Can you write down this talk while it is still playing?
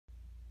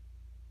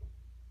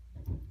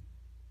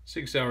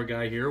Sig Sauer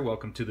guy here.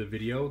 Welcome to the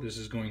video. This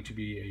is going to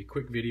be a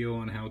quick video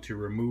on how to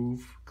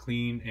remove,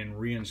 clean, and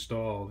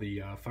reinstall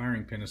the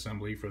firing pin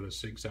assembly for the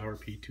Sig Sauer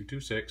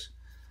P226.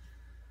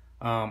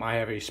 I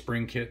have a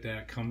spring kit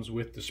that comes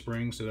with the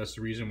spring, so that's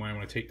the reason why I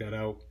want to take that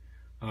out,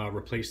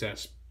 replace that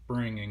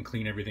spring, and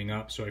clean everything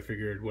up. So I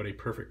figured what a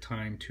perfect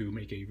time to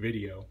make a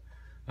video.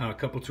 A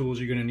couple tools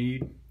you're going to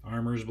need: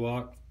 armor's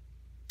block,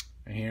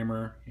 a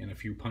hammer, and a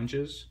few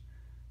punches.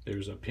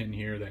 There's a pin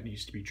here that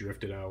needs to be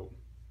drifted out,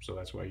 so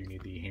that's why you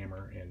need the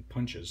hammer and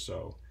punches.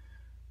 So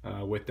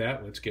with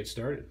that, let's get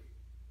started.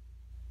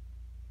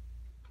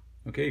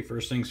 Okay,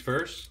 first things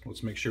first,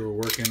 let's make sure we're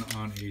working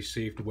on a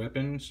safe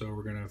weapon. So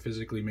we're going to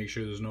physically make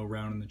sure there's no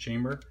round in the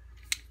chamber.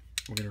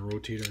 We're going to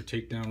rotate our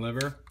takedown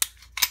lever,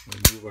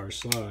 remove our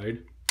slide,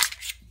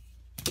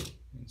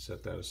 and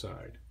set that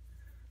aside.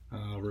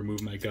 I'll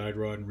remove my guide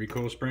rod and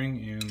recoil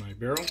spring and my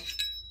barrel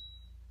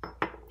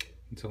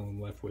until I'm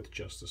left with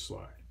just the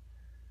slide.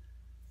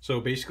 So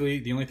basically,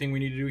 the only thing we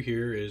need to do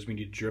here is we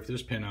need to drift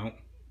this pin out,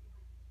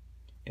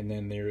 and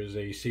then there is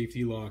a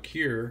safety lock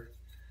here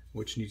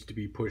which needs to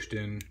be pushed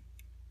in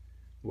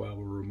while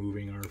we're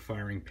removing our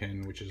firing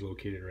pin, which is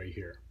located right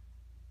here.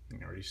 You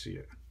can already see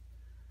it.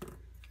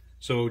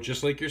 So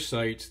just like your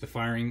sights, the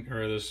firing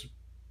or this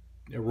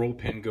roll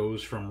pin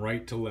goes from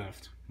right to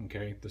left,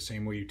 okay? The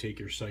same way you take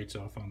your sights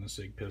off on the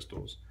Sig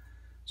pistols.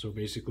 So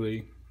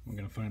basically, I'm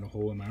going to find a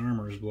hole in my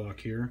armor's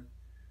block here,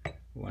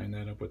 line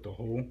that up with the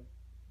hole.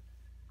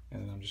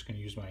 And then I'm just going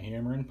to use my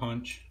hammer and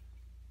punch,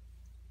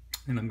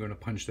 and I'm going to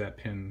punch that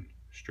pin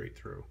straight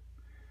through.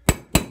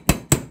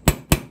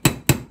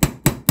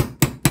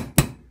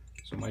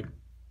 So my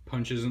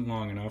punch isn't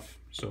long enough,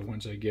 so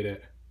once I get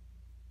it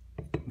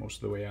most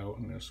of the way out,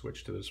 I'm going to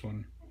switch to this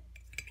one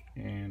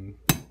and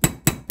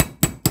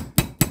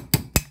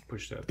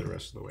push that the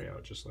rest of the way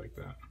out, just like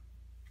that.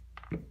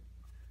 And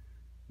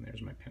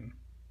there's my pin.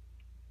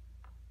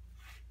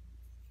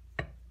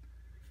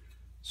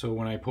 So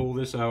when I pull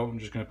this out, I'm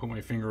just going to put my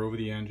finger over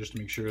the end just to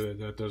make sure that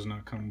that does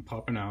not come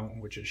popping out,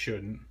 which it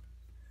shouldn't,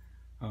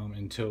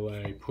 until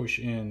I push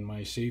in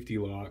my safety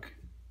lock,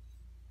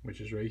 which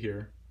is right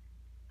here.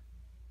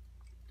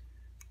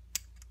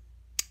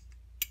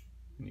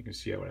 And you can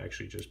see how it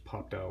actually just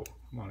popped out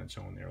on its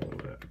own there a little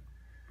bit.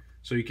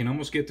 So you can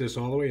almost get this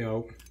all the way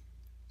out,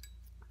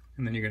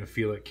 and then you're going to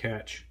feel it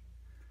catch.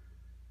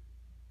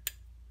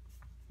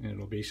 And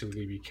it'll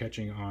basically be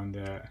catching on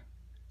that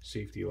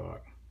safety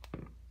lock.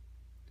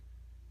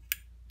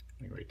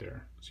 Right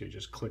there. So you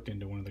just clicked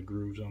into one of the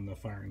grooves on the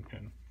firing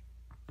pin.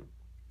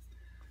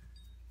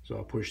 So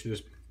I'll push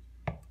this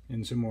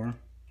in some more,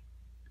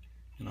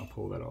 and I'll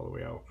pull that all the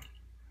way out.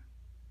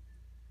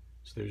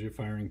 So there's your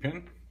firing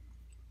pin.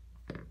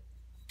 And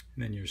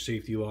then your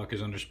safety lock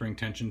is under spring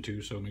tension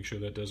too, so make sure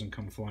that doesn't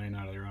come flying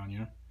out of there on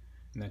you.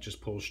 And that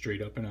just pulls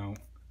straight up and out.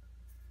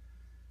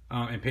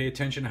 And pay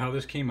attention to how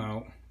this came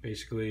out.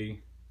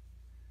 Basically,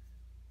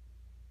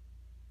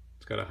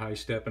 it's got a high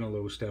step and a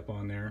low step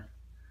on there.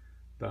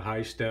 The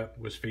high step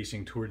was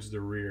facing towards the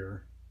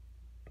rear,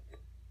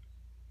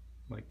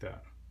 like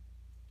that.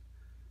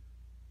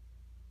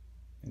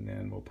 And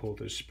then we'll pull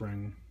this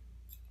spring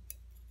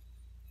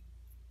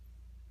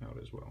out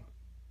as well.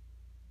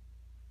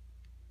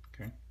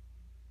 Okay.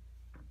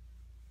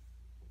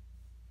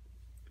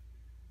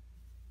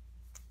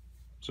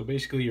 So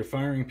basically your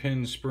firing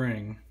pin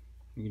spring,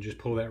 you can just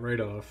pull that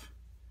right off.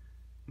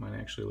 Mine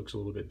actually looks a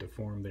little bit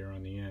deformed there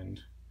on the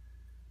end.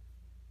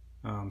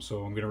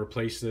 So I'm going to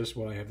replace this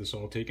while I have this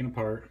all taken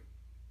apart.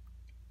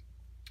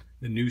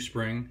 The new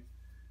spring,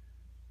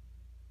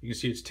 you can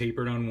see it's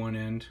tapered on one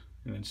end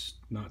and it's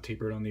not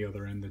tapered on the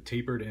other end. The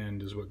tapered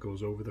end is what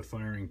goes over the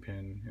firing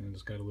pin, and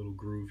it's got a little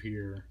groove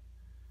here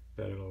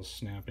that it'll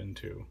snap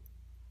into.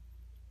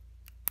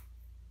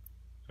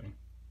 Okay.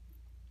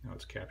 Now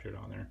it's captured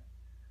on there.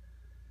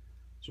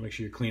 So make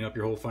sure you clean up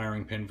your whole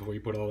firing pin before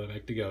you put all that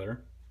back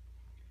together.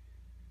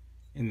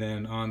 And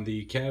then on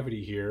the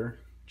cavity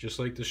here, just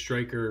like the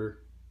striker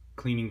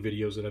cleaning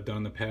videos that I've done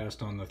in the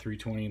past on the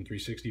 320 and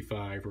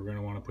 365, we're going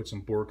to want to put some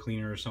bore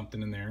cleaner or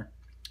something in there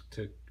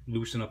to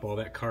loosen up all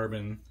that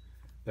carbon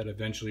that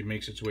eventually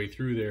makes its way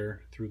through there,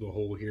 through the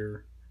hole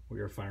here where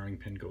your firing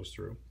pin goes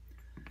through.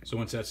 So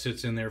once that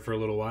sits in there for a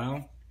little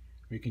while,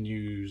 we can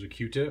use a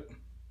Q-tip.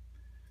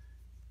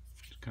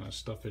 Just kind of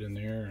stuff it in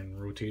there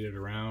and rotate it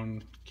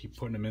around, keep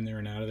putting them in there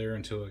and out of there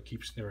until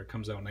it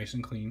comes out nice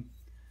and clean.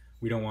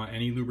 We don't want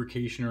any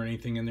lubrication or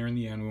anything in there in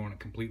the end. We want it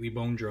completely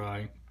bone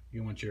dry.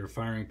 You want your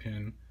firing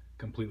pin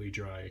completely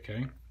dry,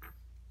 okay?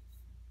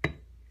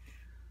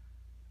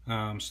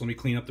 So let me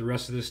clean up the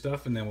rest of this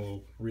stuff and then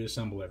we'll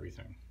reassemble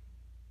everything.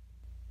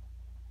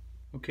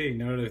 Okay,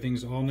 now that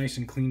everything's all nice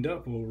and cleaned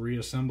up, we'll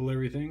reassemble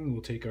everything.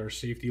 We'll take our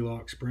safety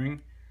lock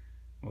spring.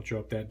 We'll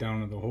drop that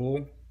down in the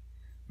hole.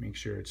 Make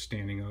sure it's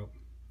standing up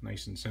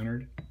nice and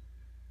centered.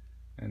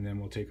 And then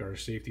we'll take our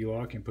safety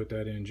lock and put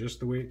that in just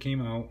the way it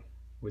came out,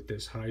 with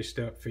this high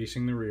step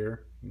facing the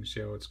rear. You can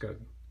see how it's got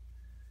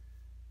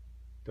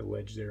the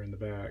ledge there in the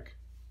back.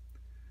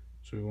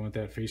 So we want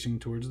that facing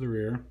towards the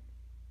rear.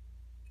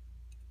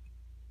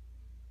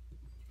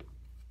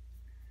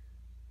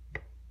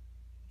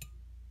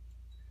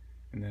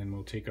 And then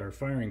we'll take our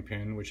firing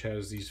pin, which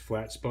has these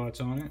flat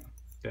spots on it.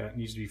 That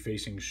needs to be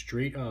facing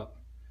straight up.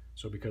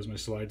 So because my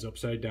slide's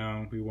upside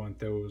down, we want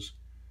those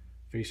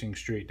facing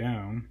straight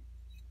down.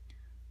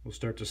 We'll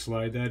start to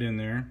slide that in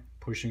there,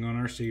 pushing on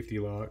our safety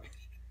lock.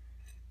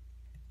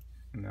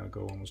 And that'll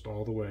go almost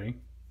all the way.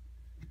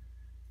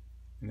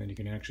 And then you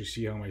can actually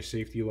see how my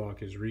safety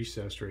lock is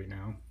recessed right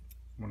now.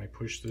 When I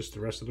push this the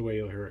rest of the way,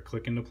 you'll hear it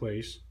click into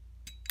place.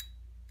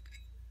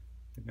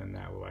 And then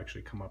that will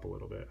actually come up a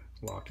little bit,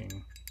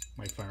 locking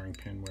my firing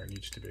pin where it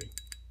needs to be.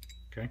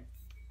 Okay?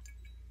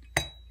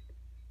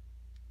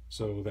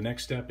 So the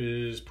next step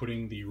is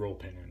putting the roll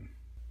pin in.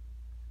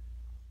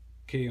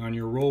 Okay, on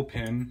your roll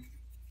pin,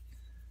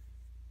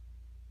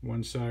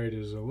 one side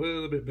is a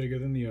little bit bigger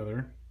than the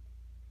other,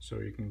 so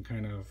you can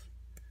kind of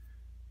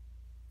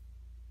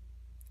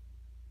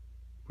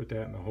put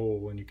that in the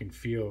hole and you can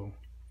feel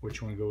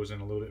which one goes in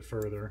a little bit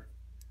further,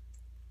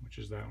 which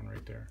is that one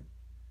right there.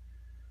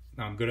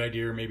 Now, good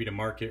idea maybe to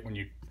mark it when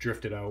you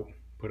drift it out,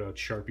 put a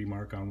Sharpie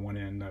mark on one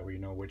end, that way you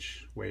know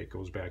which way it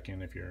goes back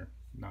in if you're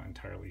not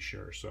entirely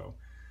sure. So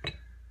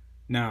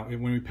now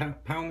when we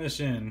pound this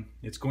in,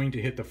 it's going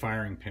to hit the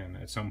firing pin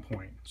at some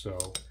point. So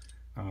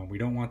we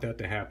don't want that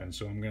to happen.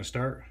 So I'm going to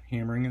start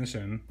hammering this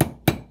in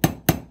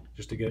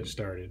just to get it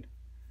started.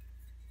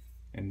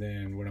 And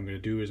then what I'm going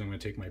to do is I'm going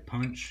to take my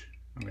punch,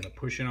 I'm going to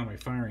push it on my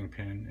firing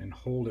pin and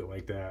hold it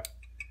like that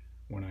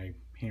when I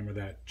hammer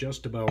that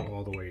just about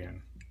all the way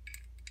in.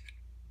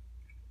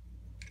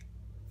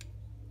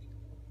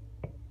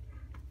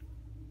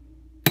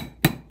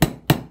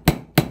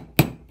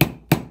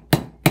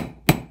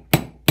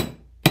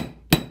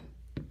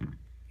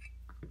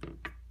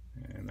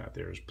 And that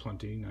there's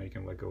plenty. Now you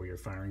can let go of your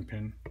firing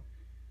pin.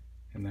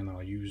 And then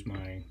I'll use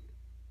my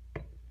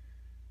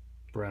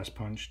brass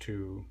punch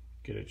to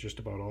get it just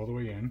about all the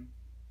way in.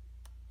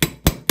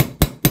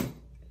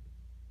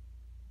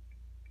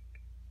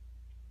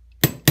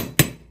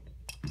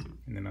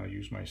 And then I'll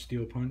use my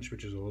steel punch,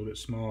 which is a little bit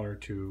smaller,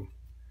 to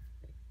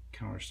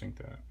countersink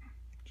that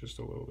just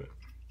a little bit.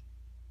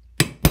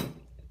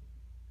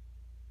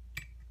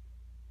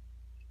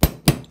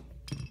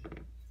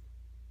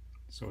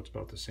 So it's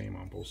about the same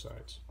on both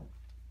sides,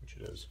 which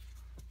it is.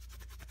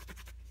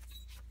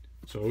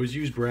 So always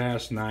use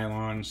brass,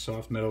 nylon,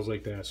 soft metals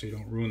like that so you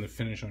don't ruin the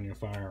finish on your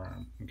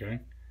firearm, okay?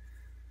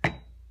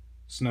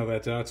 So now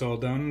that that's all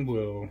done,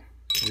 we'll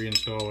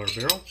reinstall our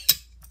barrel,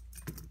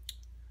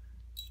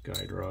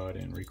 guide rod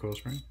and recoil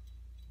spring,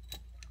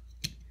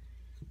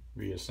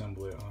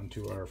 reassemble it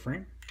onto our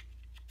frame,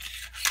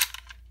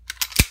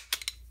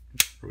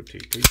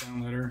 rotate plate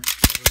down letter,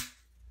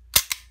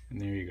 and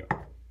there you go.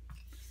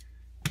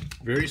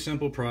 Very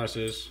simple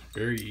process,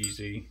 very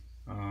easy.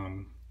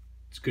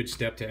 It's a good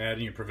step to add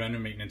in your preventive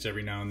maintenance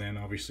every now and then.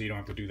 Obviously, you don't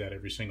have to do that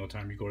every single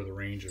time you go to the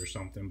range or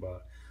something,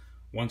 but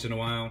once in a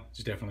while, it's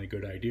definitely a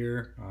good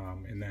idea.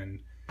 And then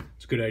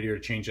it's a good idea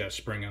to change that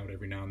spring out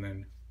every now and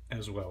then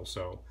as well.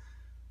 So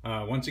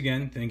once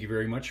again, thank you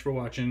very much for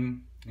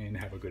watching and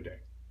have a good day.